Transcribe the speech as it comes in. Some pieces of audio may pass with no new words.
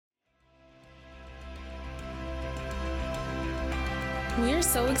We are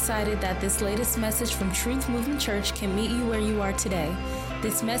so excited that this latest message from Truth Movement Church can meet you where you are today.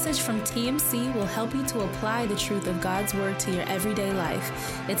 This message from TMC will help you to apply the truth of God's Word to your everyday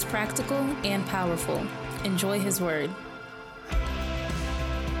life. It's practical and powerful. Enjoy His Word.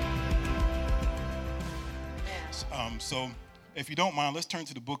 So if you don't mind, let's turn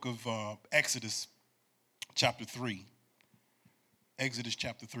to the book of Exodus chapter 3. Exodus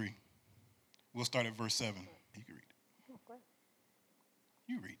chapter 3. We'll start at verse 7. You can read it. Okay.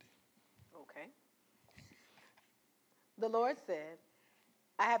 You read it. Okay. The Lord said,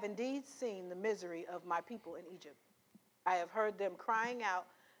 I have indeed seen the misery of my people in Egypt. I have heard them crying out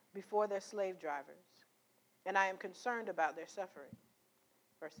before their slave drivers, and I am concerned about their suffering.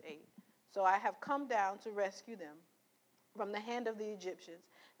 Verse 8. So I have come down to rescue them from the hand of the Egyptians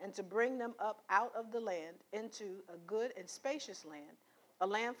and to bring them up out of the land into a good and spacious land, a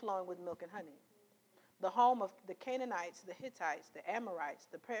land flowing with milk and honey, the home of the Canaanites, the Hittites, the Amorites,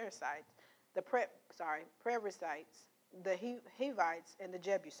 the Perizzites, the Hivites, and the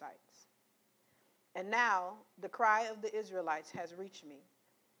Jebusites. And now the cry of the Israelites has reached me.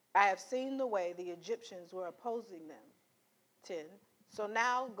 I have seen the way the Egyptians were opposing them. 10. So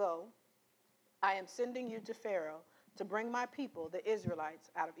now go, I am sending you to Pharaoh to bring my people, the Israelites,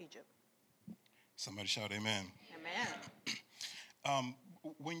 out of Egypt. Somebody shout amen. Amen.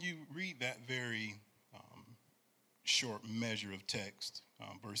 When you read that very short measure of text,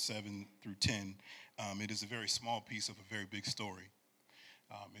 verse 7 through 10, it is a very small piece of a very big story.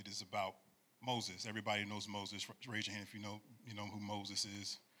 It is about Moses. Everybody knows Moses. Raise your hand if you know who Moses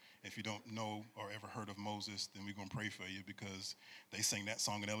is. If you don't know or ever heard of Moses, then we're going to pray for you because they sang that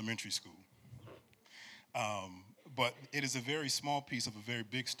song in elementary school. But it is a very small piece of a very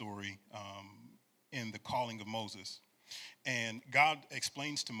big story in the calling of Moses. And God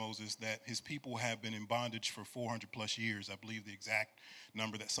explains to Moses that his people have been in bondage for 400 plus years. I believe the exact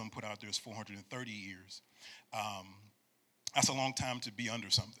number that some put out there is 430 years. That's a long time to be under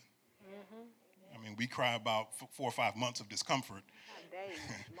something. Mm-hmm. I mean, we cry about 4 or 5 months of discomfort. Days,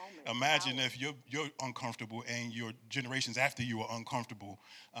 Imagine if you're uncomfortable and your generations after you are uncomfortable,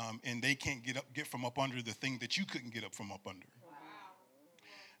 and they can't get from up under the thing that you couldn't get up from up under. Wow.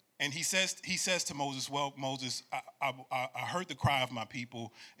 And he says to Moses, well, Moses, I heard the cry of my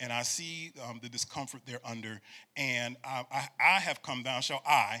people, and I see the discomfort they're under, and I have come down. Shall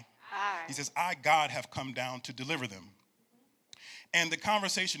I? He says, I, God, have come down to deliver them. And the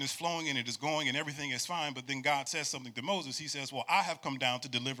conversation is flowing and it is going and everything is fine. But then God says something to Moses. He says, well, I have come down to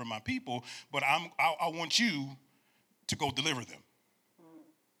deliver my people, but I want you to go deliver them.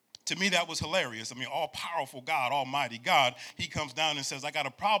 To me, that was hilarious. I mean, all-powerful God, almighty God, he comes down and says, I got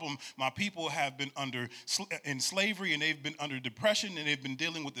a problem. My people have been in slavery, and they've been under depression, and they've been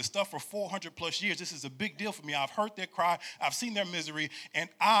dealing with this stuff for 400 plus years. This is a big deal for me. I've heard their cry. I've seen their misery, and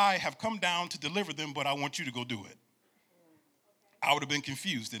I have come down to deliver them, but I want you to go do it. I would have been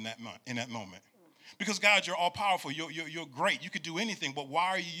confused in that moment. Because, God, you're all-powerful. You're great. You could do anything, but why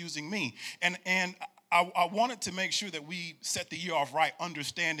are you using me? And I wanted to make sure that we set the year off right,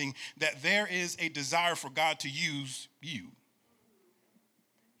 understanding that there is a desire for God to use you.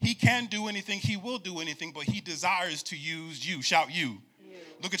 He can do anything. He will do anything, but he desires to use you. Shout you. You.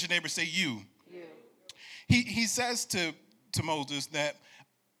 Look at your neighbor, say you. You. He says to Moses that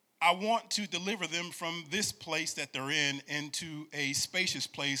I want to deliver them from this place that they're in into a spacious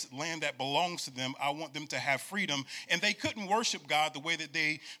place, land that belongs to them. I want them to have freedom. And they couldn't worship God the way that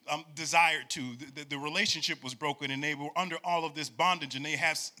they desired to. The relationship was broken, and they were under all of this bondage, and they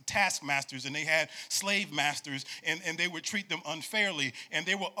had taskmasters, and they had slave masters, and they would treat them unfairly. And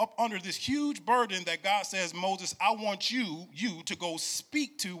they were up under this huge burden that God says, Moses, I want you to go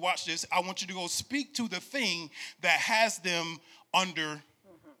speak to, watch this, I want you to go speak to the thing that has them under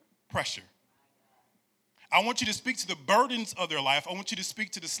pressure. I want you to speak to the burdens of their life. I want you to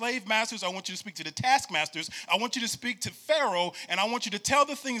speak to the slave masters. I want you to speak to the taskmasters. I want you to speak to Pharaoh, and I want you to tell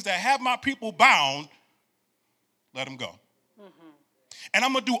the things that have my people bound, let them go. Mm-hmm. And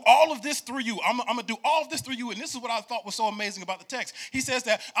I'm going to do all of this through you. I'm going to do all of this through you, and this is what I thought was so amazing about the text. He says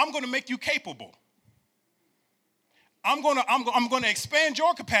that I'm going to make you capable. I'm going to expand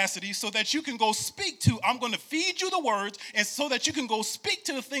your capacity so that you can go speak to, I'm going to feed you the words, and so that you can go speak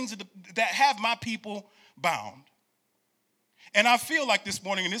to the things that have my people bound. And I feel like this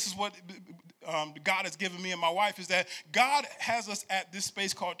morning, and this is what God has given me and my wife, is that God has us at this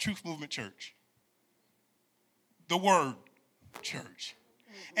space called Truth Movement Church. The Word Church.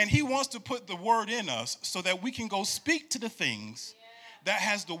 And he wants to put the word in us so that we can go speak to the things that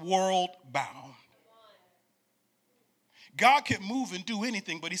has the world bound. God can move and do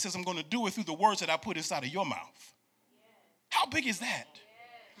anything, but he says, I'm going to do it through the words that I put inside of your mouth. How big is that?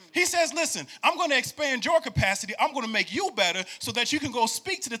 He says, listen, I'm going to expand your capacity. I'm going to make you better so that you can go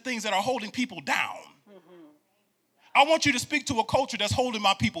speak to the things that are holding people down. I want you to speak to a culture that's holding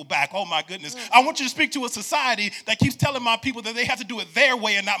my people back. Oh, my goodness. I want you to speak to a society that keeps telling my people that they have to do it their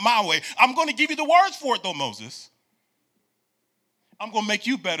way and not my way. I'm going to give you the words for it, though, Moses. I'm going to make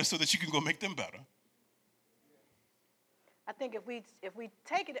you better so that you can go make them better. I think if we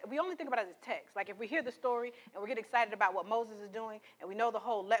take it, we only think about it as text. Like if we hear the story and we get excited about what Moses is doing, and we know the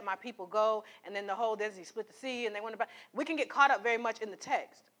whole "let my people go," and then the whole he split the sea, and they went about. We can get caught up very much in the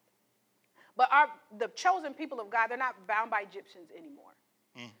text. But the chosen people of God, they're not bound by Egyptians anymore.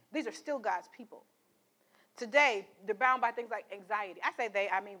 These are still God's people. Today, they're bound by things like anxiety. I say they,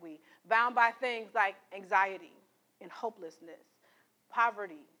 I mean we. Bound by things like anxiety and hopelessness,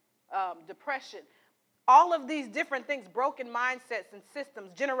 poverty, depression. All of these different things, broken mindsets and systems,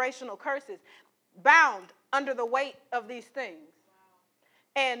 generational curses, bound under the weight of these things.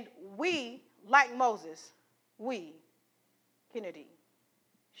 And we, like Moses, we, Kennedy,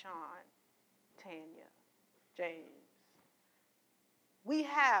 Sean, Tanya, James, we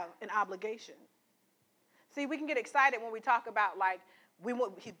have an obligation. See, we can get excited when we talk about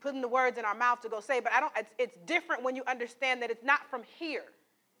he's putting the words in our mouth to go say, but it's different when you understand that it's not from here.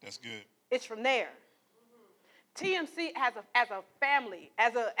 That's good. It's from there. TMC as a family,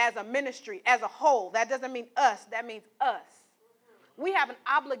 as a ministry, as a whole, that doesn't mean us, that means us. We have an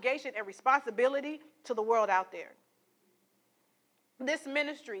obligation and responsibility to the world out there. This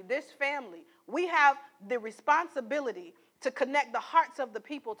ministry, this family, we have the responsibility to connect the hearts of the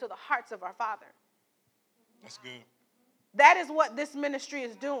people to the hearts of our Father. That's good. That is what this ministry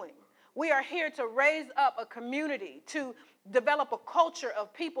is doing. We are here to raise up a community, to develop a culture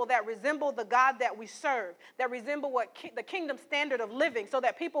of people that resemble the God that we serve, that resemble the kingdom standard of living, so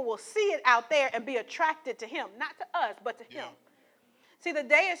that people will see it out there and be attracted to him, not to us, but to him. See, the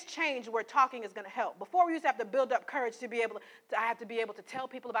day has changed where talking is going to help. Before, we used to have to build up courage to be able to, I have to be able to tell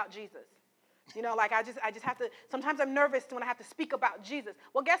people about Jesus. You know, like I just have to, sometimes I'm nervous when I have to speak about Jesus.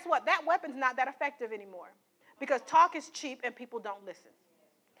 Well, guess what? That weapon's not that effective anymore, because talk is cheap and people don't listen.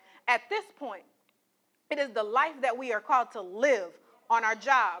 At this point, it is the life that we are called to live on our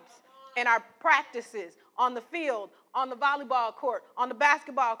jobs, in our practices, on the field, on the volleyball court, on the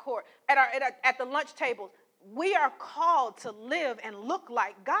basketball court, at the lunch tables. We are called to live and look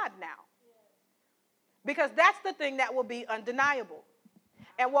like God now, because that's the thing that will be undeniable.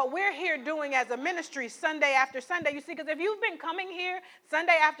 And what we're here doing as a ministry Sunday after Sunday, you see, because if you've been coming here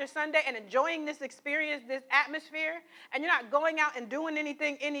Sunday after Sunday and enjoying this experience, this atmosphere, and you're not going out and doing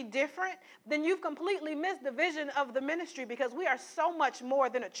anything any different, then you've completely missed the vision of the ministry, because we are so much more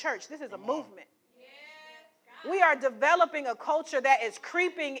than a church. This is a movement. We are developing a culture that is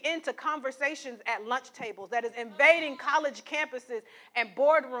creeping into conversations at lunch tables, that is invading college campuses and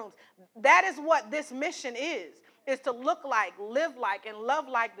boardrooms. That is what this mission is to look like, live like, and love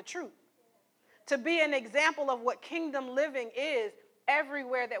like the truth. To be an example of what kingdom living is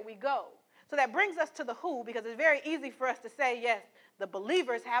everywhere that we go. So that brings us to the who, because it's very easy for us to say, yes, the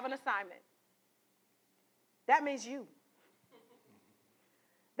believers have an assignment. That means you.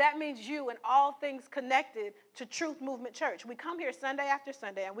 That means you and all things connected to Truth Movement Church. We come here Sunday after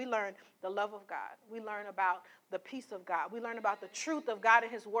Sunday and we learn the love of God. We learn about the peace of God. We learn about the truth of God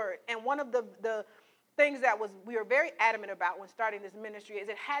and his word. And one of the things that we were very adamant about when starting this ministry is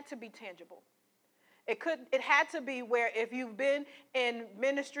it had to be tangible. It had to be where if you've been in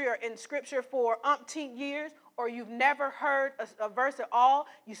ministry or in scripture for umpteen years, or you've never heard a verse at all,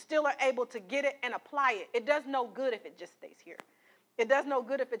 you still are able to get it and apply it. It does no good if it just stays here. It does no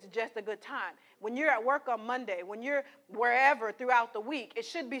good if it's just a good time. When you're at work on Monday, when you're wherever throughout the week, it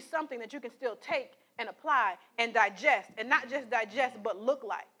should be something that you can still take and apply and digest, and not just digest, but look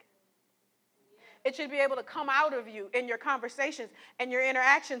like. It should be able to come out of you in your conversations and your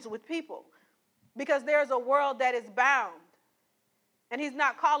interactions with people, because there's a world that is bound. And he's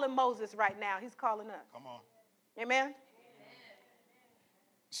not calling Moses right now. He's calling us. Come on. Amen?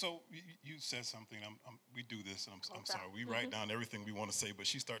 So you said something. We do this, and I'm sorry. We write down everything we want to say, but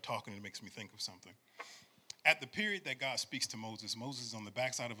she started talking, and it makes me think of something. At the period that God speaks to Moses, Moses is on the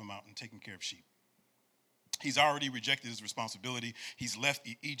backside of a mountain taking care of sheep. He's already rejected his responsibility. He's left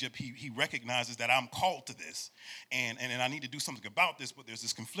Egypt. He recognizes that I'm called to this, and I need to do something about this, but there's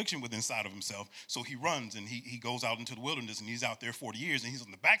this confliction within inside of himself. So he runs, and he goes out into the wilderness, and he's out there 40 years, and he's on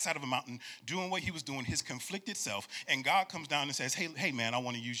the backside of a mountain doing what he was doing, his conflicted self, and God comes down and says, hey man, I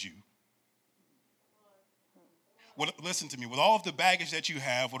want to use you. Listen to me, with all of the baggage that you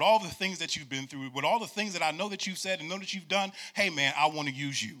have, with all the things that you've been through, with all the things that I know that you've said and know that you've done, hey man, I want to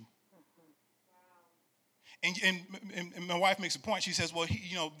use you. And my wife makes a point. She says, well,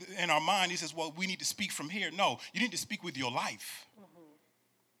 in our mind, he says, well, we need to speak from here. No, you need to speak with your life. Mm-hmm.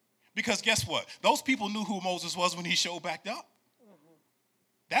 Because guess what? Those people knew who Moses was when he showed back up.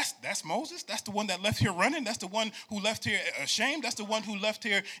 That's Moses. That's the one that left here running. That's the one who left here ashamed. That's the one who left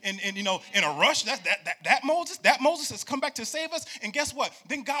here in a rush. That Moses. That Moses has come back to save us. And guess what?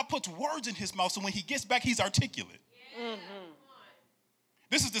 Then God puts words in his mouth, so when he gets back, he's articulate. Mm-hmm.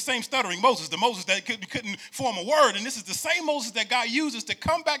 This is the same stuttering Moses, the Moses that couldn't form a word. And this is the same Moses that God uses to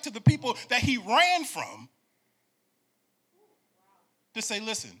come back to the people that he ran from to say,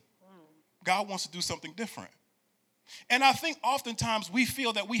 listen, God wants to do something different. And I think oftentimes we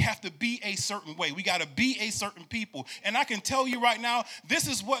feel that we have to be a certain way. We got to be a certain people. And I can tell you right now,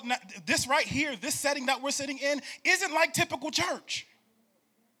 this right here, this setting that we're sitting in isn't like typical church.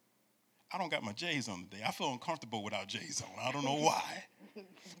 I don't got my J's on today. I feel uncomfortable without J's on. I don't know why.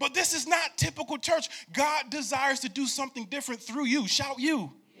 But this is not typical church. God desires to do something different through you. Shout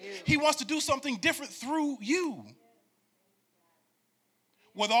you. He wants to do something different through you.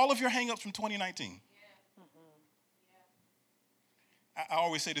 With all of your hang-ups from 2019. I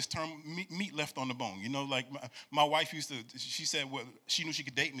always say this term, meat left on the bone. Like my wife she said, well, she knew she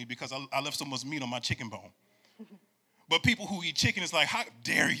could date me because I left so much meat on my chicken bone. But people who eat chicken is like, how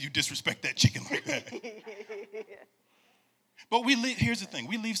dare you disrespect that chicken like that? But here's the thing.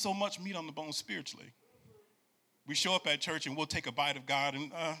 We leave so much meat on the bone spiritually. We show up at church and we'll take a bite of God.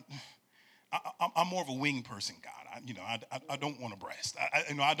 And I'm more of a wing person, God. I don't want a breast.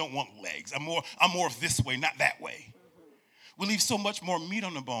 I don't want legs. I'm more of this way, not that way. We leave so much more meat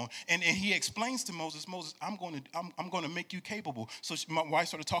on the bone. And he explains to Moses, I'm going to make you capable. So my wife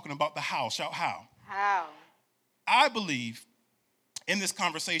started talking about the how. Shout how. How. I believe in this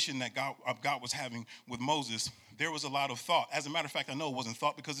conversation that God was having with Moses, there was a lot of thought. As a matter of fact, I know it wasn't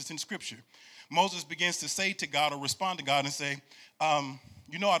thought because it's in Scripture. Moses begins to say to God or respond to God and say, I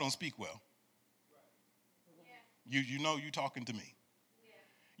don't speak well. You know you talking to me.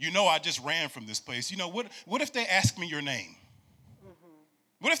 I just ran from this place. What if they ask me your name?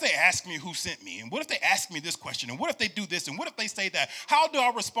 What if they ask me who sent me? And what if they ask me this question? And what if they do this? And what if they say that? How do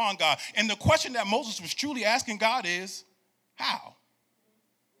I respond, God? And the question that Moses was truly asking God is, how?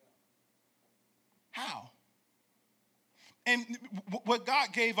 How? And what God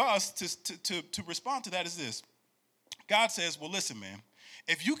gave us to respond to that is this. God says, well, listen, man,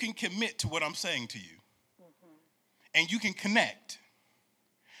 if you can commit to what I'm saying to you, and you can connect,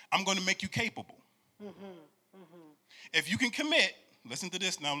 I'm going to make you capable. If you can commit, listen to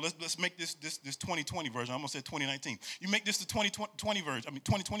this now. Let's make this 2020 version. I almost said 2019. You make this the 2020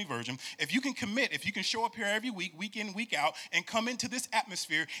 version. If you can commit, if you can show up here every week, week in, week out, and come into this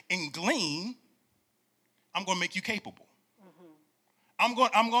atmosphere and glean, I'm going to make you capable. I'm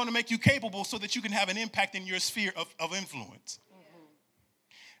going to make you capable so that you can have an impact in your sphere of influence.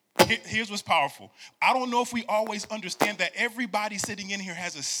 Here's what's powerful. I don't know if we always understand that everybody sitting in here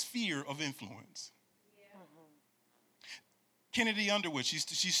has a sphere of influence. Kennedy Underwood,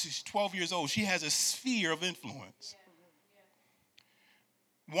 she's 12 years old. She has a sphere of influence.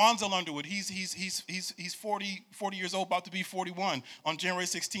 Wanzel Underwood, he's 40 years old, about to be 41. On January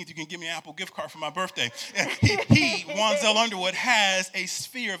 16th, you can give me an Apple gift card for my birthday. Wanzel Underwood, has a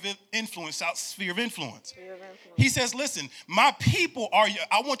sphere of influence, sphere of influence. He says, listen, my people I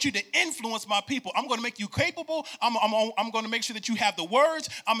want you to influence my people. I'm going to make you capable. I'm going to make sure that you have the words.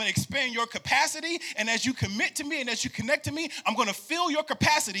 I'm going to expand your capacity. And as you commit to me and as you connect to me, I'm going to fill your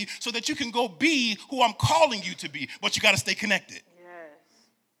capacity so that you can go be who I'm calling you to be. But you got to stay connected.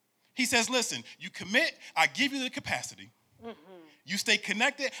 He says, listen, you commit, I give you the capacity. You stay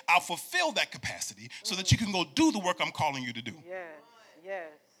connected, I'll fulfill that capacity so that you can go do the work I'm calling you to do. Yes.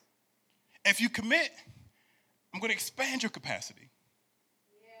 If you commit, I'm going to expand your capacity.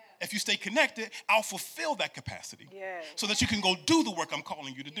 If you stay connected, I'll fulfill that capacity so that you can go do the work I'm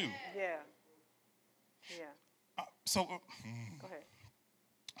calling you to do. Go ahead.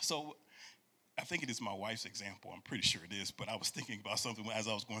 So I think it is my wife's example. I'm pretty sure it is, but I was thinking about something as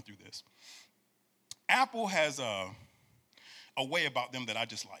I was going through this. Apple has a way about them that I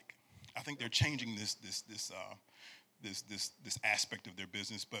just like. I think they're changing this aspect of their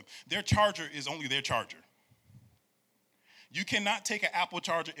business, but their charger is only their charger. You cannot take an Apple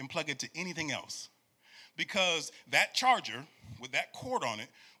charger and plug it to anything else because that charger with that cord on it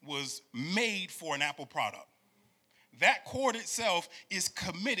was made for an Apple product. That cord itself is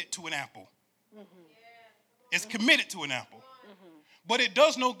committed to an Apple. It's committed to an Apple. But it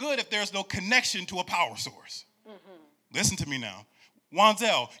does no good if there's no connection to a power source. Listen to me now.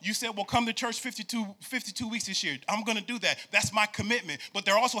 Wanzel, you said, well, come to church 52 weeks this year. I'm going to do that. That's my commitment. But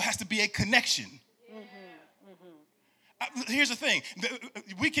there also has to be a connection. Here's the thing.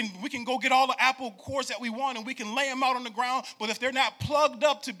 We can go get all the Apple cords that we want and we can lay them out on the ground, but if they're not plugged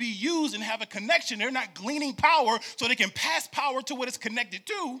up to be used and have a connection, they're not gleaning power so they can pass power to what it's connected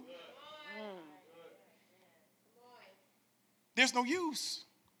to. There's no use.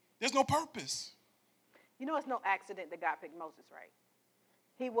 There's no purpose. You know, it's no accident that God picked Moses, right?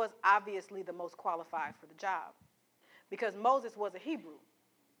 He was obviously the most qualified for the job because Moses was a Hebrew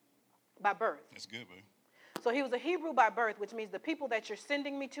by birth. That's good, baby. So he was a Hebrew by birth, which means the people that you're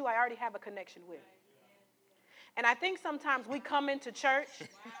sending me to, I already have a connection with. And I think sometimes we come into church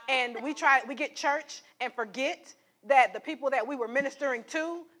and we get church and forget that the people that we were ministering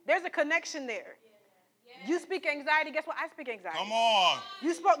to, there's a connection there. You speak anxiety, guess what? I speak anxiety. Come on.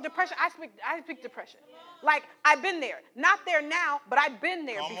 You spoke depression, I speak depression. Like, I've been there. Not there now, but I've been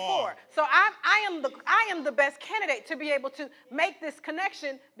there before. So I am the best candidate to be able to make this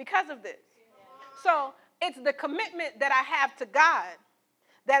connection because of this. So it's the commitment that I have to God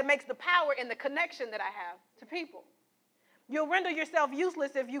that makes the power in the connection that I have to people. You'll render yourself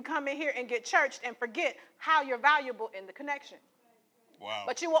useless if you come in here and get churched and forget how you're valuable in the connection. Wow.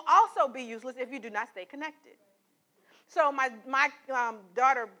 But you will also be useless if you do not stay connected. So my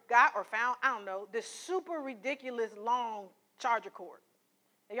daughter got or found, I don't know, this super ridiculous long charger cord.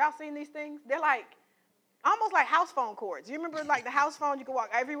 Have y'all seen these things? They're like, almost like house phone cords. You remember like the house phone, you can walk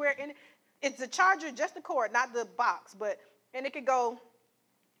everywhere in it? It's a charger, just the cord, not the box, and it could go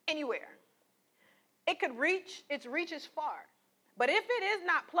anywhere. It could reach, its reach is far. But if it is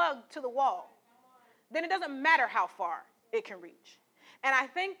not plugged to the wall, then it doesn't matter how far it can reach. And I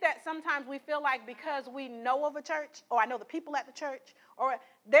think that sometimes we feel like because we know of a church, or I know the people at the church, or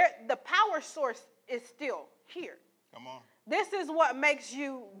the power source is still here. Come on. This is what makes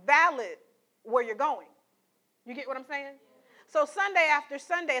you valid where you're going. You get what I'm saying? So Sunday after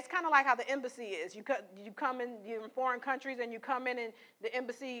Sunday, it's kind of like how the embassy is. You're in foreign countries, and you come in, and the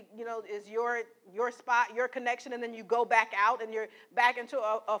embassy, is your spot, your connection, and then you go back out, and you're back into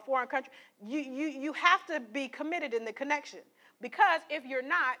a foreign country. You have to be committed in the connection, because if you're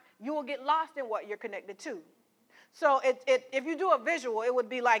not, you will get lost in what you're connected to. So if you do a visual, it would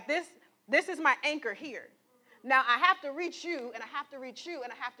be like this. This is my anchor here. Now I have to reach you, and I have to reach you,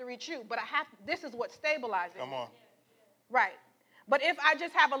 and I have to reach you, but this is what stabilizes. Come on. Right. But if I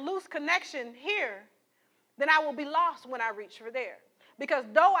just have a loose connection here, then I will be lost when I reach for there. Because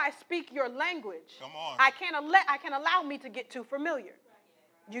though I speak your language, Come on. I can't allow me to get too familiar.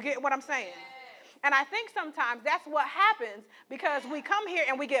 You get what I'm saying? And I think sometimes that's what happens because we come here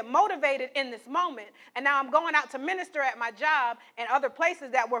and we get motivated in this moment. And now I'm going out to minister at my job and other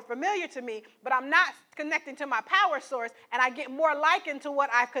places that were familiar to me, but I'm not connecting to my power source. And I get more likened to what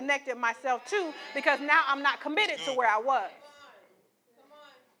I've connected myself to because now I'm not committed to where I was.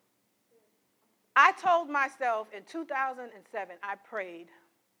 I told myself in 2007, I prayed,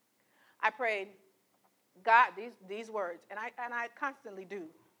 God, these words, and I constantly do.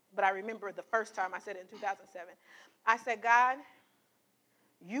 But I remember the first time I said it in 2007. I said, God,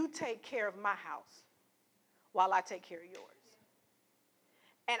 you take care of my house while I take care of yours.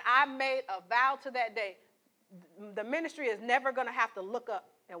 And I made a vow to that day. The ministry is never going to have to look up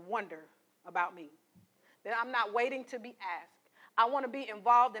and wonder about me. That I'm not waiting to be asked. I want to be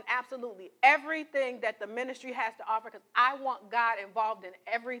involved in absolutely everything that the ministry has to offer because I want God involved in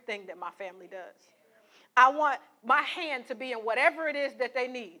everything that my family does. I want my hand to be in whatever it is that they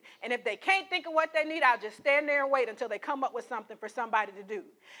need. And if they can't think of what they need, I'll just stand there and wait until they come up with something for somebody to do.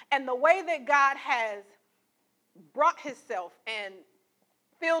 And the way that God has brought himself and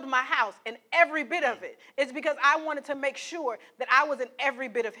filled my house and every bit of it is because I wanted to make sure that I was in every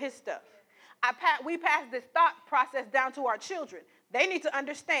bit of his stuff. We passed this thought process down to our children. They need to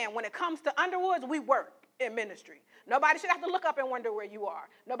understand when it comes to Underwoods, we work in ministry. Nobody should have to look up and wonder where you are.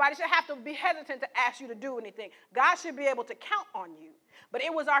 Nobody should have to be hesitant to ask you to do anything. God should be able to count on you. But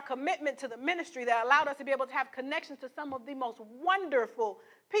it was our commitment to the ministry that allowed us to be able to have connections to some of the most wonderful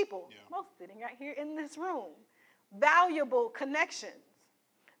people, most sitting right here in this room. Valuable connections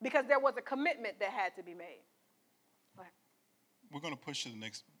because there was a commitment that had to be made. We're going to push to the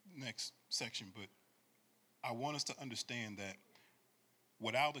next section, but I want us to understand that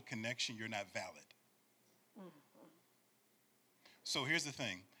without a connection, you're not valid. Mm-hmm. So here's the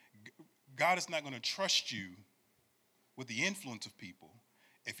thing. God is not going to trust you with the influence of people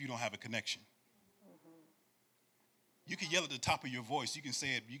if you don't have a connection. Mm-hmm. You can yell at the top of your voice. You can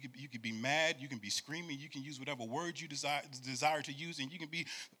say it. You could be mad. You can be screaming. You can use whatever words you desire to use, and you can be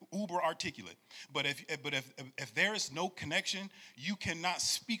uber articulate. But if there is no connection, you cannot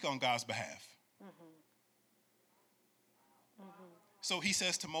speak on God's behalf. Mm-hmm. Mm-hmm. So he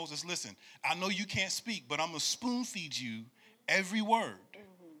says to Moses, listen, I know you can't speak, but I'm going to spoon feed you every word.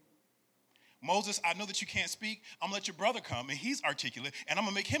 Moses, I know that you can't speak. I'm going to let your brother come, and he's articulate, and I'm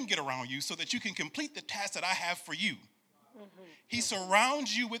going to make him get around you so that you can complete the task that I have for you. He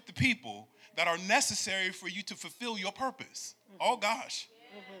surrounds you with the people that are necessary for you to fulfill your purpose. Oh, gosh.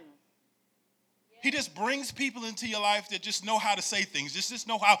 He just brings people into your life that just know how to say things, just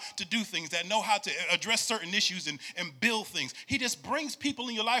know how to do things, that know how to address certain issues and build things. He just brings people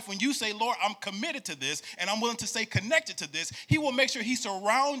in your life. When you say, Lord, I'm committed to this and I'm willing to stay connected to this, he will make sure he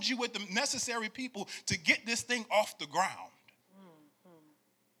surrounds you with the necessary people to get this thing off the ground.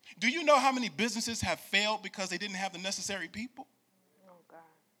 Do you know how many businesses have failed because they didn't have the necessary people?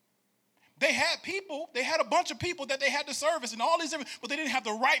 They had people, they had a bunch of people that they had to service and all these different, but they didn't have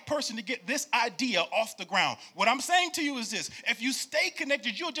the right person to get this idea off the ground. What I'm saying to you is this: if you stay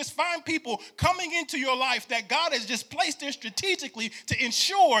connected, you'll just find people coming into your life that God has just placed there strategically to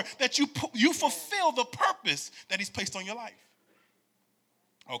ensure that you fulfill the purpose that he's placed on your life.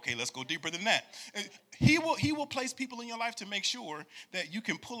 Okay, let's go deeper than that. He will place people in your life to make sure that you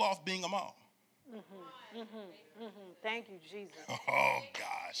can pull off being a mom. Thank you, Jesus. Oh,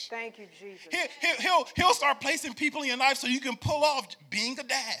 gosh. Thank you, Jesus. He'll start placing people in your life so you can pull off being a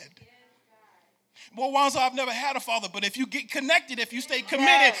dad. Well, Wanzo, I've never had a father, but if you get connected, if you stay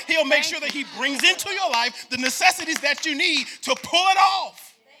committed, he'll make sure that he brings into your life the necessities that you need to pull it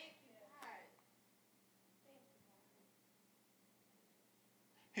off.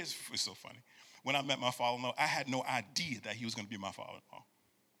 It's so funny. When I met my father-in-law, I had no idea that he was going to be my father-in-law.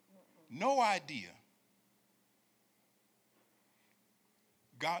 No idea.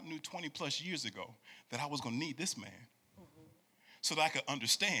 God knew 20 plus years ago that I was going to need this man so that I could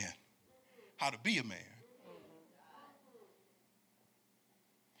understand how to be a man.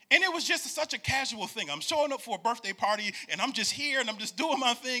 And it was just such a casual thing. I'm showing up for a birthday party, and I'm just here, and I'm just doing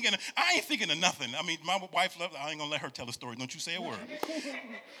my thing, and I ain't thinking of nothing. I mean, my wife loved it. I ain't going to let her tell the story. Don't you say a word.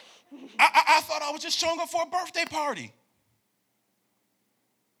 I thought I was just showing up for a birthday party.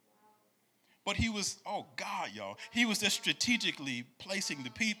 But he was, oh God, y'all, he was just strategically placing the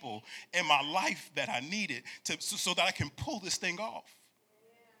people in my life that I needed so that I can pull this thing off.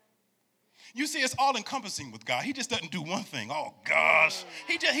 You see, it's all encompassing with God. He just doesn't do one thing. Oh gosh,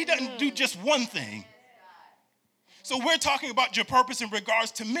 he doesn't do just one thing. So we're talking about your purpose in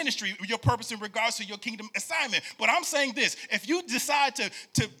regards to ministry, your purpose in regards to your kingdom assignment. But I'm saying this: if you decide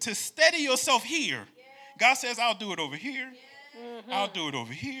to steady yourself here, God says, I'll do it over here. I'll do it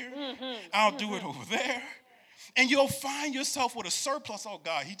over here. I'll do it over there. And you'll find yourself with a surplus. Oh,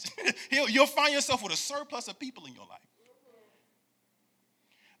 God. You'll find yourself with a surplus of people in your life.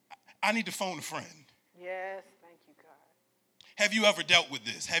 I need to phone a friend. Yes, thank you, God. Have you ever dealt with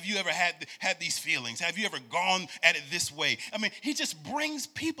this? Have you ever had these feelings? Have you ever gone at it this way? I mean, he just brings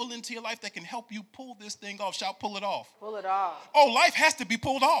people into your life that can help you pull this thing off. Shout, pull it off. Pull it off. Oh, life has to be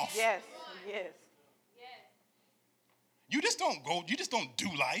pulled off. Yes, yes. You just don't do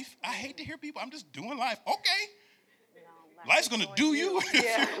life. I hate to hear people, I'm just doing life. Okay. No, life's going to do you.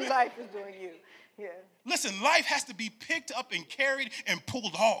 Yeah, life is doing you. Yeah. Listen, life has to be picked up and carried and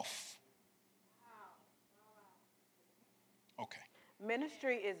pulled off. Okay.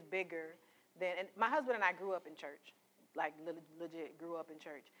 Ministry is bigger than, and my husband and I grew up in church, like legit grew up in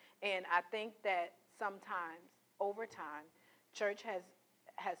church. And I think that sometimes over time, church has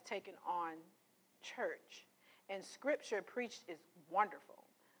taken on church. And scripture preached is wonderful,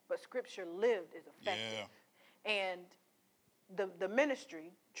 but scripture lived is effective. Yeah. And the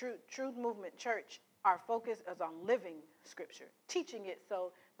ministry, Truth Movement Church, our focus is on living scripture, teaching it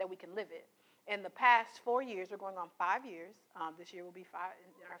so that we can live it. In the past 4 years, we're going on 5 years. This year will be in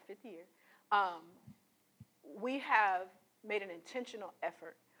our 5th year. We have made an intentional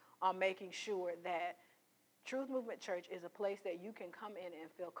effort on making sure that Truth Movement Church is a place that you can come in and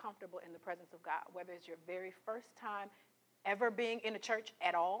feel comfortable in the presence of God, whether it's your very first time ever being in a church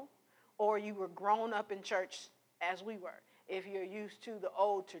at all, or you were grown up in church as we were. If you're used to the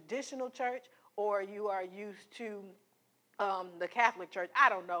old traditional church, or you are used to the Catholic Church, I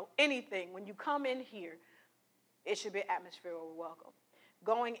don't know, anything. When you come in here, it should be an atmosphere where we're welcome.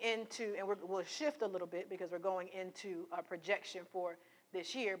 Going into, and we'll shift a little bit because we're going into a projection for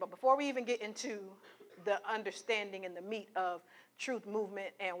this year, but before we even get into the understanding and the meat of Truth Movement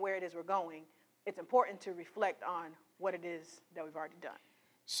and where it is we're going, it's important to reflect on what it is that we've already done.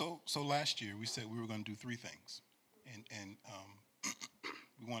 So last year we said we were going to do 3 things, and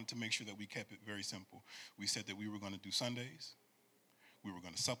we wanted to make sure that we kept it very simple. We said that we were going to do Sundays, we were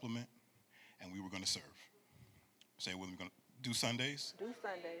going to supplement, and we were going to serve. Say what we're going to do: Sundays,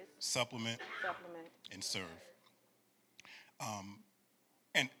 supplement, and serve.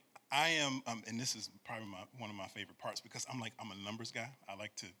 And I am, and this is probably one of my favorite parts because I'm a numbers guy. I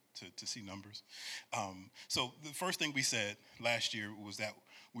like to see numbers. So the first thing we said last year was that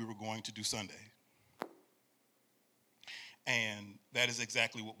we were going to do Sunday. And that is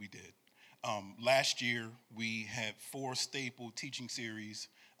exactly what we did. Last year, we had 4 staple teaching series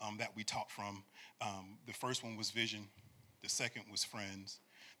that we taught from. The first one was Vision. The second was Friends.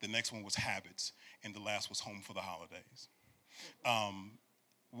 The next one was Habits. And the last was Home for the Holidays.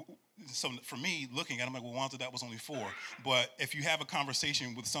 So for me, looking at it, I'm like, well, Wanda, that was only 4. But if you have a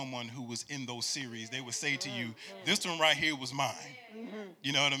conversation with someone who was in those series, they would say to you, this one right here was mine.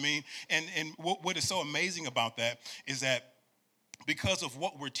 You know what I mean? And what is so amazing about that is that because of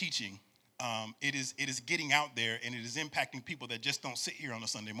what we're teaching, it is getting out there and it is impacting people that just don't sit here on a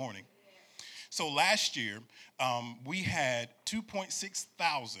Sunday morning. So last year, we had 2.6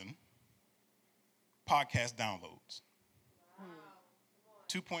 thousand podcast downloads.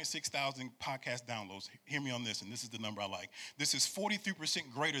 2.6 thousand podcast downloads. Hear me on this, and this is the number I like. This is 43%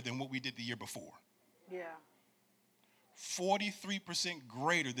 greater than what we did the year before. Yeah. 43%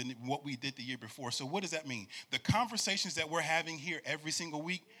 greater than what we did the year before. So what does that mean? The conversations that we're having here every single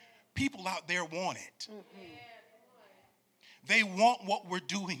week, people out there want it. They want what we're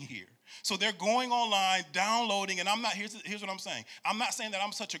doing here. So they're going online, downloading, and here's what I'm saying. I'm not saying that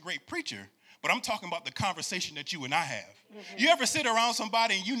I'm such a great preacher, but I'm talking about the conversation that you and I have. You ever sit around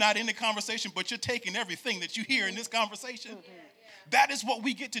somebody and you're not in the conversation, but you're taking everything that you hear in this conversation? That is what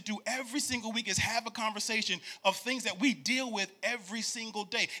we get to do every single week, is have a conversation of things that we deal with every single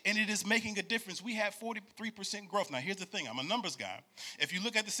day. And it is making a difference. We have 43% growth. Now, here's the thing. I'm a numbers guy. If you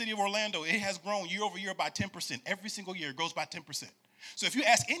look at the city of Orlando, it has grown year over year by 10%. Every single year it grows by 10%. So if you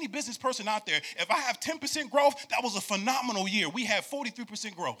ask any business person out there, if I have 10% growth, that was a phenomenal year. We have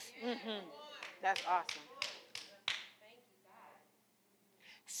 43% growth. That's awesome.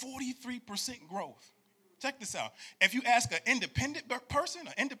 43% growth. Check this out. If you ask an independent person,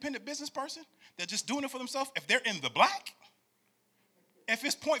 an independent business person, they're just doing it for themselves, if they're in the black, if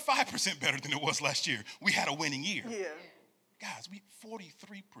it's 0.5% better than it was last year, we had a winning year. Yeah. Guys, we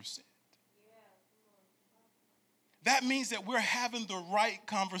 43%. That means that we're having the right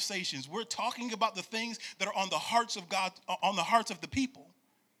conversations. We're talking about the things that are on the hearts of God, on the hearts of the people.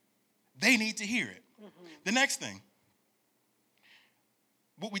 They need to hear it. The next thing,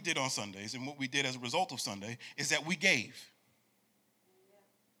 what we did on Sundays and what we did as a result of Sunday is that we gave.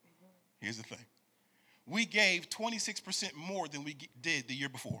 Here's the thing. We gave 26% more than we did the year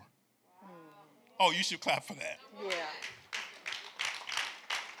before. Oh, you should clap for that. Yeah.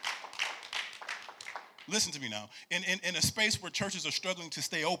 Listen to me now. In a space where churches are struggling to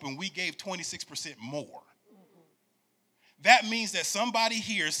stay open, we gave 26% more. That means that somebody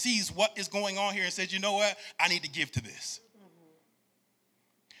here sees what is going on here and says, you know what? I need to give to this.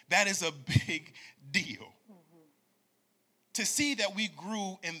 That is a big deal. To see that we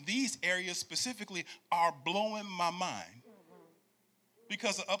grew in these areas specifically are blowing my mind.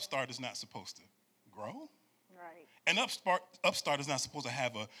 Because an upstart is not supposed to grow. Right. An upstart is not supposed to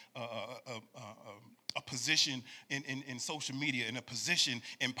have a position in social media, and a position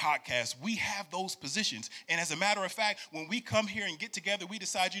in podcasts. We have those positions. And as a matter of fact, when we come here and get together, we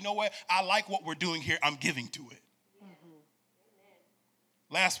decide, you know what? I like what we're doing here. I'm giving to it.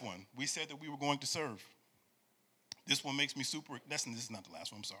 Last one, we said that we were going to serve. This one makes me this is not the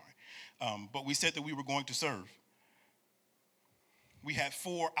last one, I'm sorry. But we said that we were going to serve. We had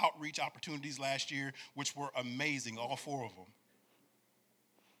 4 outreach opportunities last year, which were amazing, all 4 of them.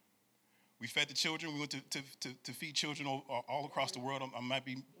 We fed the children. We went to feed children all across the world. I might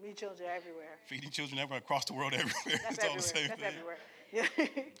be Feed children everywhere. Feeding children everywhere, across the world, everywhere. That's it's all everywhere. the same That's thing. everywhere.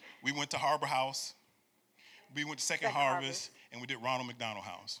 Yeah. We went to Harbor House. We went to Second Harvest, and we did Ronald McDonald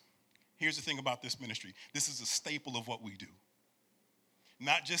House. Here's the thing about this ministry. This is a staple of what we do.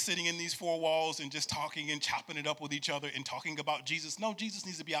 Not just sitting in these 4 walls and just talking and chopping it up with each other and talking about Jesus. No, Jesus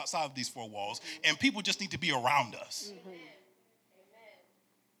needs to be outside of these 4 walls, and people just need to be around us.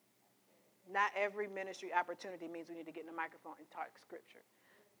 Not every ministry opportunity means we need to get in the microphone and talk scripture.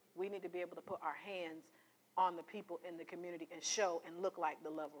 We need to be able to put our hands on the people in the community and show and look like the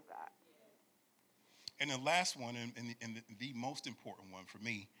love of God. And the last one, and the most important one for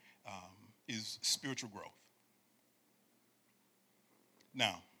me, is spiritual growth.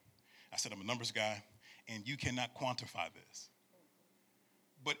 Now, I said I'm a numbers guy, and you cannot quantify this.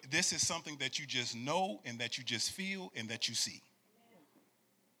 But this is something that you just know and that you just feel and that you see.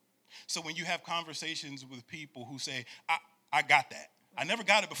 So when you have conversations with people who say, I got that. I never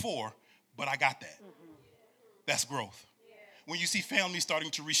got it before, but I got that. That's growth. when you see families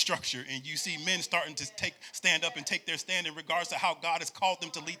starting to restructure and you see men starting to stand up and take their stand in regards to how God has called them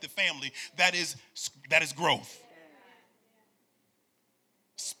to lead the family, that is growth.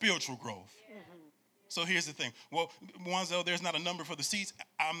 Spiritual growth. So here's the thing. Well, Wanzel, there's not a number for the seats.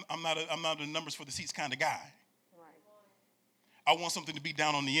 I'm not a numbers for the seats kind of guy. I want something to be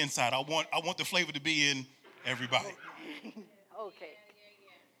down on the inside. I want the flavor to be in everybody. Okay.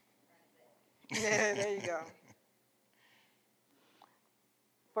 Yeah, there you go.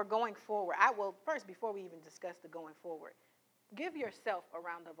 For going forward, first, before we even discuss the going forward, give yourself a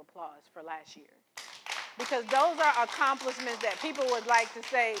round of applause for last year. Because those are accomplishments that people would like to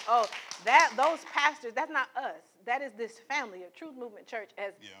say, oh, those pastors, that's not us. That is this family of Truth Movement Church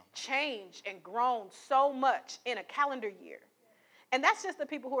has changed and grown so much in a calendar year. And that's just the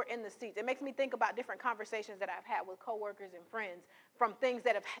people who are in the seats. It makes me think about different conversations that I've had with coworkers and friends from things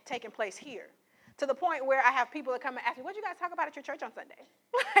that have taken place here. To the point where I have people that come and ask me, what did you guys talk about at your church on Sunday?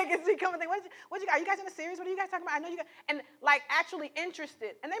 Like, it's come and think, are you guys in a series? What are you guys talking about? I know you guys, and like actually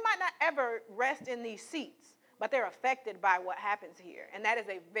interested. And they might not ever rest in these seats, but they're affected by what happens here. And that is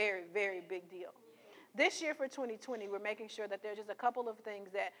a very, very big deal. This year for 2020, we're making sure that there's just a couple of things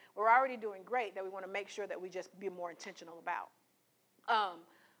that we're already doing great that we want to make sure that we just be more intentional about.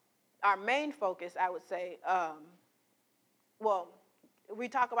 Our main focus, I would say, we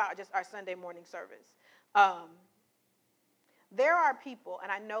talk about just our Sunday morning service. There are people,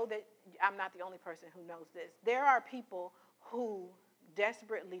 and I know that I'm not the only person who knows this, there are people who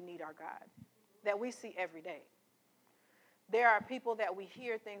desperately need our God that we see every day. There are people that we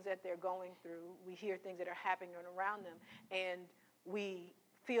hear things that they're going through, we hear things that are happening around them, and we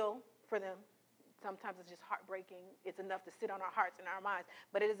feel for them. Sometimes it's just heartbreaking. It's enough to sit on our hearts and our minds.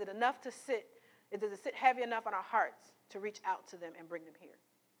 But is it sit heavy enough on our hearts to reach out to them and bring them here?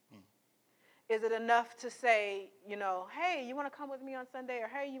 Is it enough to say, hey, you want to come with me on Sunday? Or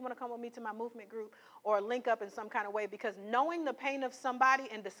hey, you want to come with me to my movement group? Or link up in some kind of way? Because knowing the pain of somebody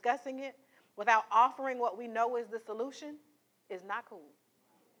and discussing it without offering what we know is the solution is not cool.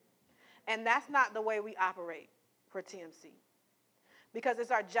 And that's not the way we operate for TMC. Because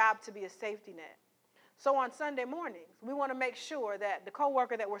it's our job to be a safety net. So on Sunday mornings, we want to make sure that the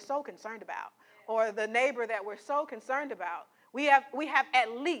coworker that we're so concerned about, or the neighbor that we're so concerned about, we have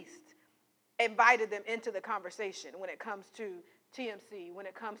at least invited them into the conversation when it comes to TMC, when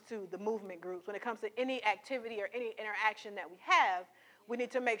it comes to the movement groups, when it comes to any activity or any interaction that we have. We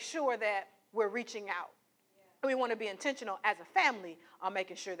need to make sure that we're reaching out. We want to be intentional as a family on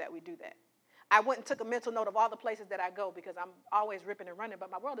making sure that we do that. I went and took a mental note of all the places that I go because I'm always ripping and running,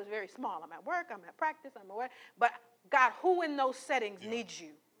 but my world is very small. I'm at work, I'm at practice, I'm away. But God, who in those settings needs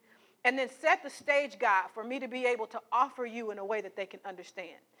you? And then set the stage, God, for me to be able to offer you in a way that they can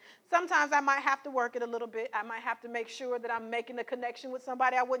understand. Sometimes I might have to work it a little bit. I might have to make sure that I'm making a connection with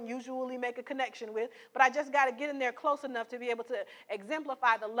somebody I wouldn't usually make a connection with. But I just got to get in there close enough to be able to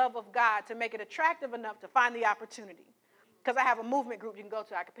exemplify the love of God, to make it attractive enough to find the opportunity. Because I have a movement group you can go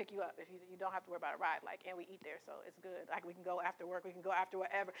to. I can pick you up if you don't have to worry about a ride. And we eat there, so it's good. We can go after work. We can go after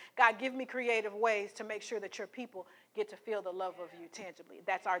whatever. God, give me creative ways to make sure that your people get to feel the love of you tangibly.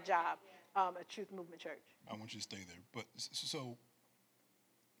 That's our job at Truth Movement Church. I want you to stay there. But so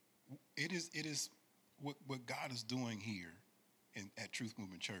it is what God is doing here at Truth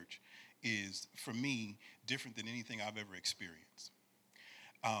Movement Church is, for me, different than anything I've ever experienced.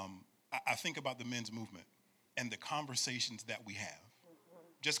 I think about the men's movement and the conversations that we have,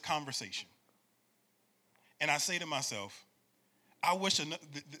 just conversation. And I say to myself, I wish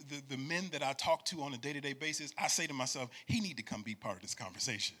the men that I talk to on a day-to-day basis, I say to myself, he need to come be part of this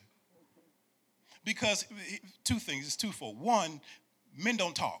conversation. Because two things, it's twofold. One, men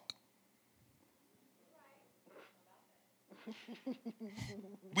don't talk.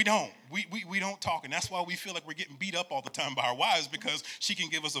 We don't. We don't talk, and that's why we feel like we're getting beat up all the time by our wives, because she can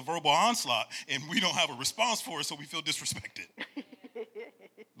give us a verbal onslaught, and we don't have a response for it, so we feel disrespected.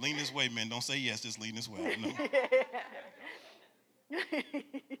 Lean this way, men. Don't say yes, just lean this way.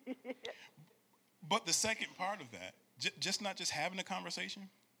 But the second part of that, just not just having a conversation,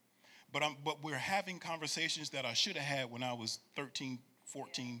 but we're having conversations that I should have had when I was 13,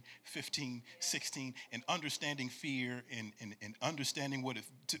 14, 15, 16, and understanding fear and understanding what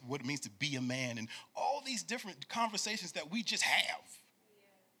it means to be a man, and all these different conversations that we just have.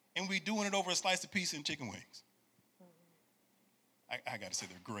 And we're doing it over a slice of pizza and chicken wings. I got to say,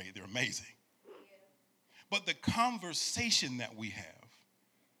 they're great. They're amazing. But the conversation that we have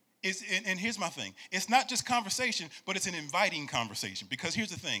is, and here's my thing. It's not just conversation, but it's an inviting conversation. Because here's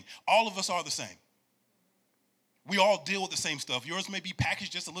the thing. All of us are the same. We all deal with the same stuff. Yours may be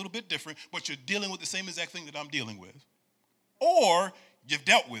packaged just a little bit different, but you're dealing with the same exact thing that I'm dealing with. or you've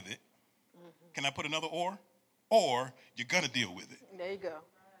dealt with it. Can I put another or? Or you're going to deal with it. There you go.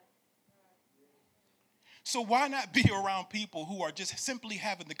 So why not be around people who are just simply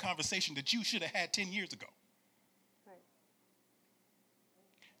having the conversation that you should have had 10 years ago? Right.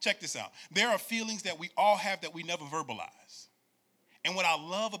 Check this out. There are feelings that we all have that we never verbalize. And what I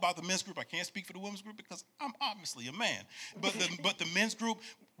love about the men's group, I can't speak for the women's group because I'm obviously a man, but the men's group,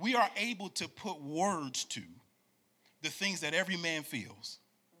 we are able to put words to the things that every man feels.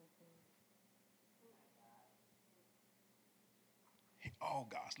 Oh,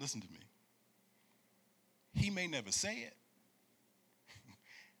 gosh, listen to me. He may never say it,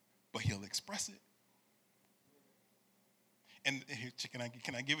 but he'll express it. And here,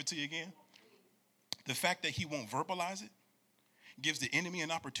 can I give it to you again? The fact that he won't verbalize it gives the enemy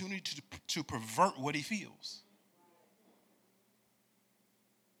an opportunity to pervert what he feels.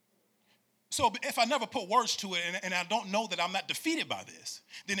 So if I never put words to it and I don't know that I'm not defeated by this,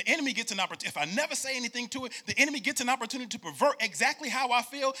 then the enemy gets an opportunity. If I never say anything to it, the enemy gets an opportunity to pervert exactly how I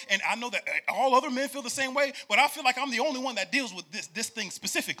feel. And I know that all other men feel the same way, but I feel like I'm the only one that deals with this thing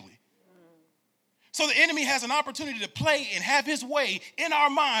specifically. So the enemy has an opportunity to play and have his way in our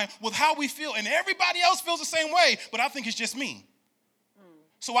mind with how we feel. And everybody else feels the same way, but I think it's just me.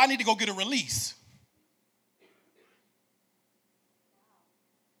 So I need to go get a release.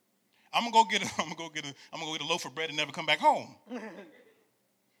 I'm gonna go get a loaf of bread and never come back home.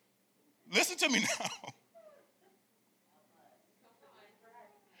 Listen to me now.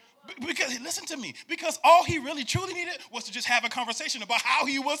 Because listen to me. Because all he really truly needed was to just have a conversation about how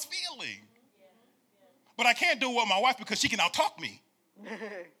he was feeling. But I can't do it with my wife because she can out-talk me.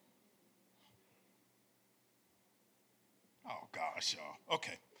 Oh gosh, y'all.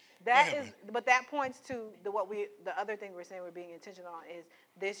 Okay. But that points to the other thing we're saying we're being intentional on is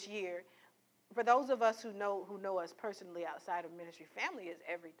this year, for those of us who know us personally outside of ministry, family is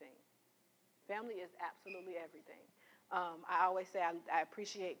everything. Family is absolutely everything. I always say I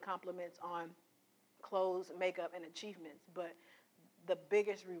appreciate compliments on clothes, makeup, and achievements, but the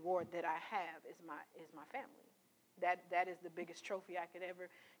biggest reward that I have is my family. That is the biggest trophy I could ever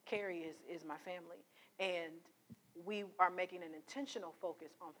carry is my family. And we are making an intentional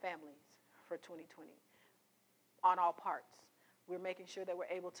focus on families for 2020 on all parts. We're making sure that we're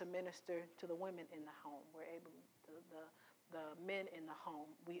able to minister to the women in the home. We're able to the men in the home.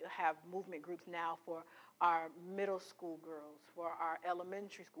 We have movement groups now for our middle school girls, for our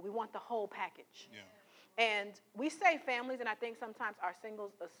elementary school. We want the whole package. Yeah. And we say families, and I think sometimes our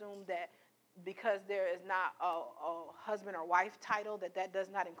singles assume that because there is not a husband or wife title that does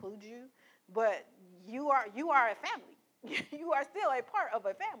not include you. But you are a family. You are still a part of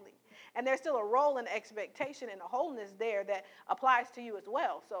a family. And there's still a role and expectation and a wholeness there that applies to you as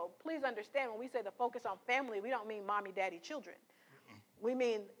well. So please understand, when we say the focus on family, we don't mean mommy, daddy, children. We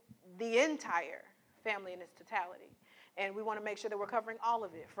mean the entire family in its totality. And we want to make sure that we're covering all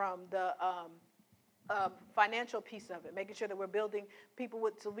of it, from the financial piece of it, making sure that we're building people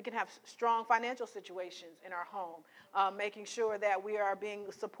so we can have strong financial situations in our home, making sure that we are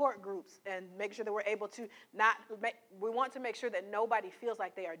being support groups and making sure that we're able to we want to make sure that nobody feels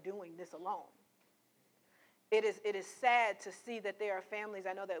like they are doing this alone. It is sad to see that there are families,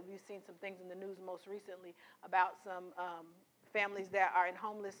 I know that we've seen some things in the news most recently about some families that are in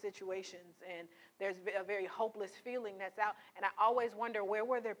homeless situations, and there's a very hopeless feeling that's out, and I always wonder, where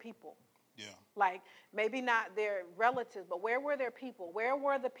were their people? Yeah. Like, maybe not their relatives, but where were their people? Where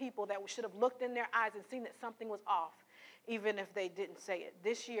were the people that should have looked in their eyes and seen that something was off, even if they didn't say it?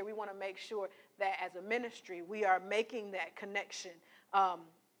 This year, we want to make sure that as a ministry, we are making that connection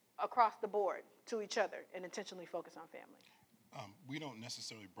across the board to each other and intentionally focus on family. We don't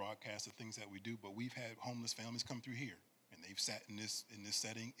necessarily broadcast the things that we do, but we've had homeless families come through here. And they've sat in this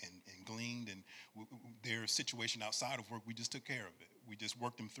setting and gleaned, and their situation outside of work, we just took care of it. We just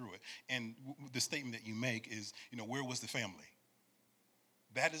worked them through it. And the statement that you make is, where was the family?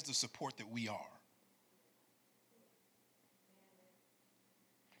 That is the support that we are.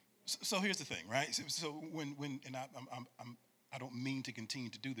 So here's the thing, right? So when and I don't mean to continue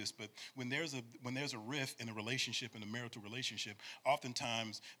to do this, but when there's a rift in a relationship, in a marital relationship,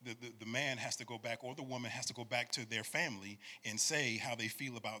 oftentimes the man has to go back, or the woman has to go back to their family and say how they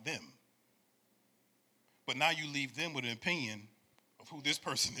feel about them. But now you leave them with an opinion of who this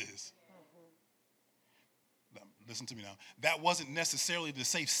person is. Listen to me now. That wasn't necessarily the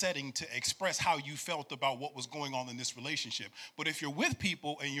safe setting to express how you felt about what was going on in this relationship. But if you're with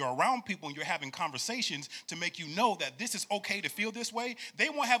people and you're around people and you're having conversations to make you know that this is okay to feel this way, they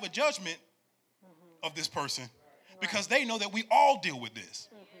won't have a judgment of this person because they know that we all deal with this.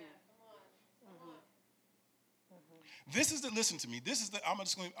 Listen to me.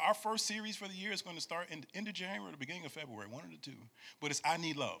 Our first series for the year is going to start in the end of January or the beginning of February, one of the two. But it's I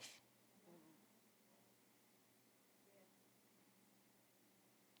Need Love.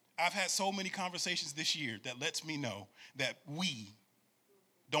 I've had so many conversations this year that lets me know that we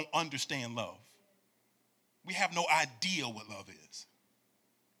don't understand love. We have no idea what love is.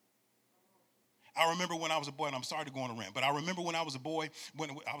 I remember when I was a boy, and I'm sorry to go on a rant, but I remember when I was a boy, when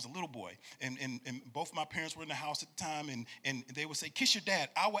I was a little boy, and both my parents were in the house at the time, and they would say, kiss your dad.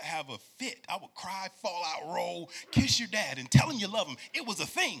 I would have a fit. I would cry, fall out, roll, kiss your dad, and tell him you love him. It was a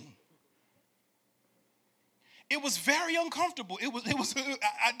thing. It was very uncomfortable.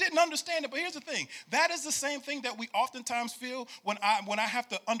 I didn't understand it, but here's the thing. That is the same thing that we oftentimes feel when I have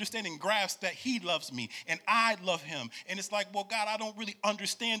to understand and grasp that he loves me and I love him. And it's like, well, God, I don't really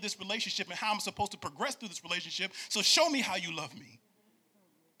understand this relationship and how I'm supposed to progress through this relationship. So show me how you love me.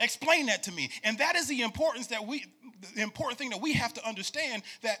 Explain that to me. And that is the important thing that we have to understand,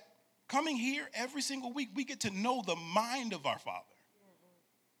 that coming here every single week, we get to know the mind of our Father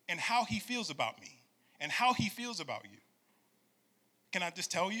and how he feels about me. And how he feels about you. Can I just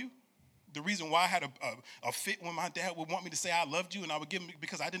tell you? The reason why I had a fit when my dad would want me to say I loved you, and I would give him,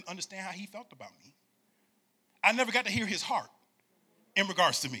 because I didn't understand how he felt about me. I never got to hear his heart in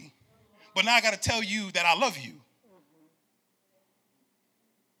regards to me. But now I got to tell you that I love you.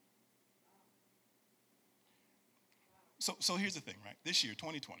 So here's the thing, right? This year,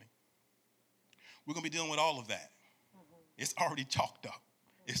 2020, we're going to be dealing with all of that. It's already chalked up.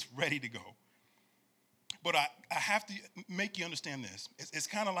 It's ready to go. But I have to make you understand this. It's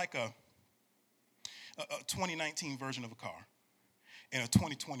kind of like a 2019 version of a car and a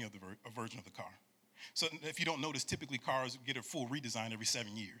 2020 version of the car. So if you don't notice, typically cars get a full redesign every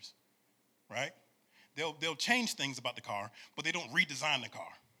 7 years, right? They'll change things about the car, but they don't redesign the car.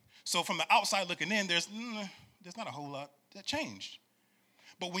 So from the outside looking in, there's not a whole lot that changed.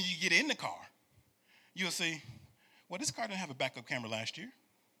 But when you get in the car, you'll see, well, this car didn't have a backup camera last year.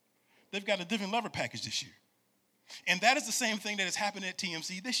 They've got a different lever package this year. And that is the same thing that has happened at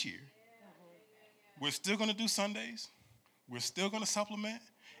TMC this year. We're still going to do Sundays. We're still going to supplement.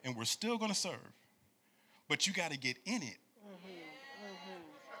 And we're still going to serve. But you got to get in it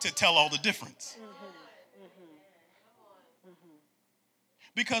to tell all the difference.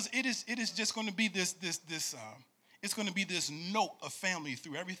 Because it is just going to be this it's going to be this note of family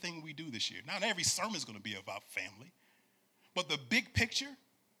through everything we do this year. Not every sermon is going to be about family. But the big picture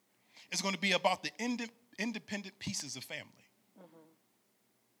is going to be about the independent pieces of family.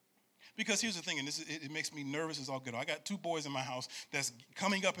 Because here's the thing, and it makes me nervous as all good. I got 2 boys in my house that's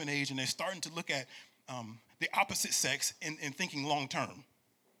coming up in age, and they're starting to look at the opposite sex and thinking long term.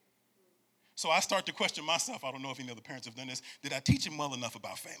 So I start to question myself. I don't know if any other parents have done this. Did I teach them well enough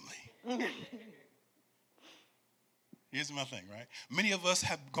about family? Here's my thing, right? Many of us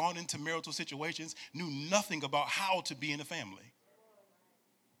have gone into marital situations, knew nothing about how to be in a family.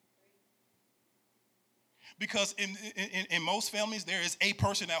 Because in most families, there is a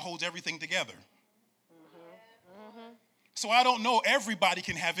person that holds everything together. So I don't know everybody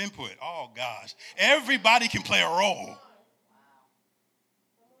can have input. Oh, gosh. Everybody can play a role.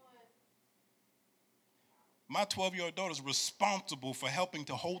 My 12-year-old daughter is responsible for helping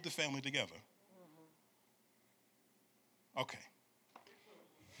to hold the family together. Okay.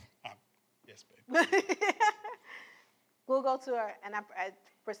 Yes, babe. We'll go to our, and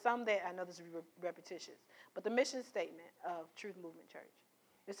for some that I know this will be repetitious, but the mission statement of Truth Movement Church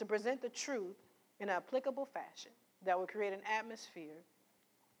is to present the truth in an applicable fashion that will create an atmosphere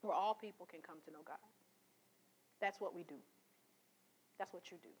where all people can come to know God. That's what we do. That's what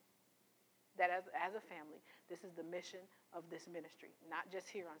you do. That as a family, this is the mission of this ministry, not just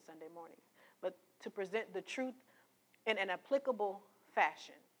here on Sunday mornings, but to present the truth in an applicable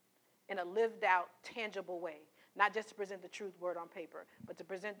fashion, in a lived out, tangible way. Not just to present the truth word on paper, but to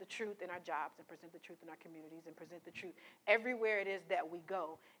present the truth in our jobs and present the truth in our communities and present the truth everywhere it is that we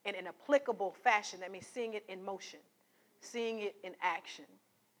go in an applicable fashion. That means seeing it in motion, seeing it in action,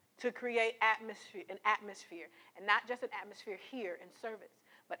 to create an atmosphere, and not just an atmosphere here in service,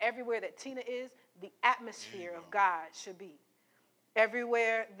 but everywhere that Tina is, the atmosphere of God should be.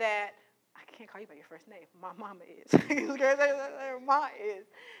 Everywhere that, I can't call you by your first name, my mama is. Ma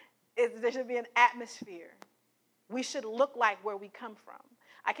is. There should be an atmosphere. We should look like where we come from.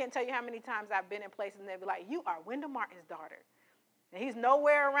 I can't tell you how many times I've been in places and they'll be like, you are Wyndham Martin's daughter. And he's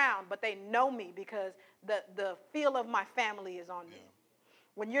nowhere around, but they know me because the feel of my family is on me.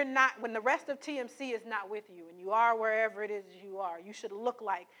 When the rest of TMC is not with you and you are wherever it is you are, you should look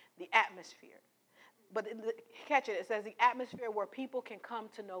like the atmosphere. But catch it, it says the atmosphere where people can come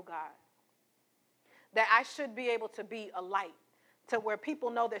to know God. that I should be able to be a light to where people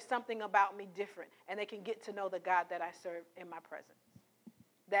know there's something about me different and they can get to know the God that I serve in my presence.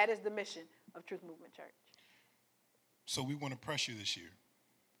 That is the mission of Truth Movement Church. So we want to press you this year.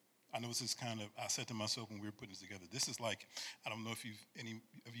 I know this is kind of, I said to myself when we were putting this together, this is like, I don't know if any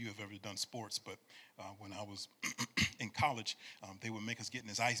of you have ever done sports, but when I was in college, they would make us get in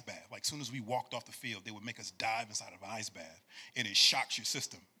this ice bath. Like, as soon as we walked off the field, they would make us dive inside of an ice bath, and it shocks your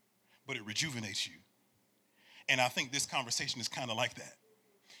system, but it rejuvenates you. And I think this conversation is kind of like that.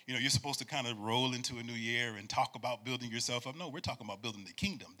 You know, you're supposed to kind of roll into a new year and talk about building yourself up. No, we're talking about building the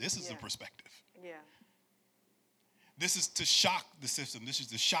kingdom. This is the perspective. Yeah. This is to shock the system. This is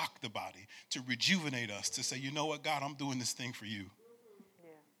to shock the body, to rejuvenate us, to say, you know what, God, I'm doing this thing for you.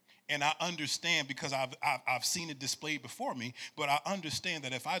 Yeah. And I understand because I've seen it displayed before me, but I understand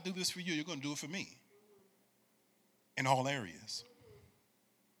that if I do this for you, you're going to do it for me in all areas.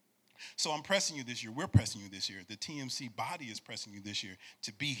 So I'm pressing you this year. We're pressing you this year. The TMC body is pressing you this year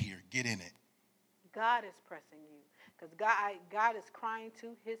to be here. Get in it. God is pressing you because God is crying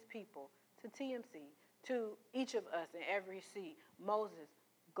to his people, to TMC, to each of us in every seat. Moses,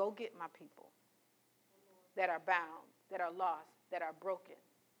 go get my people that are bound, that are lost, that are broken,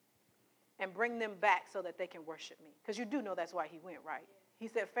 and bring them back so that they can worship me. Because you do know that's why he went, right? He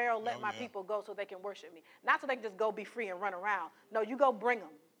said, Pharaoh, let my people go so they can worship me. Not so they can just go be free and run around. No, you go bring them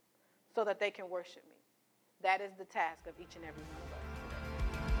so that they can worship me. That is the task of each and every one of us.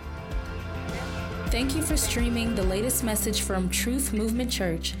 Thank you for streaming the latest message from Truth Movement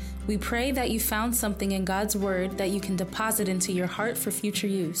Church. We pray that you found something in God's Word that you can deposit into your heart for future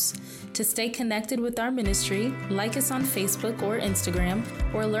use. To stay connected with our ministry, like us on Facebook or Instagram,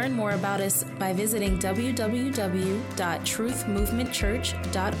 or learn more about us by visiting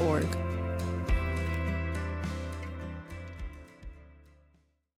www.truthmovementchurch.org.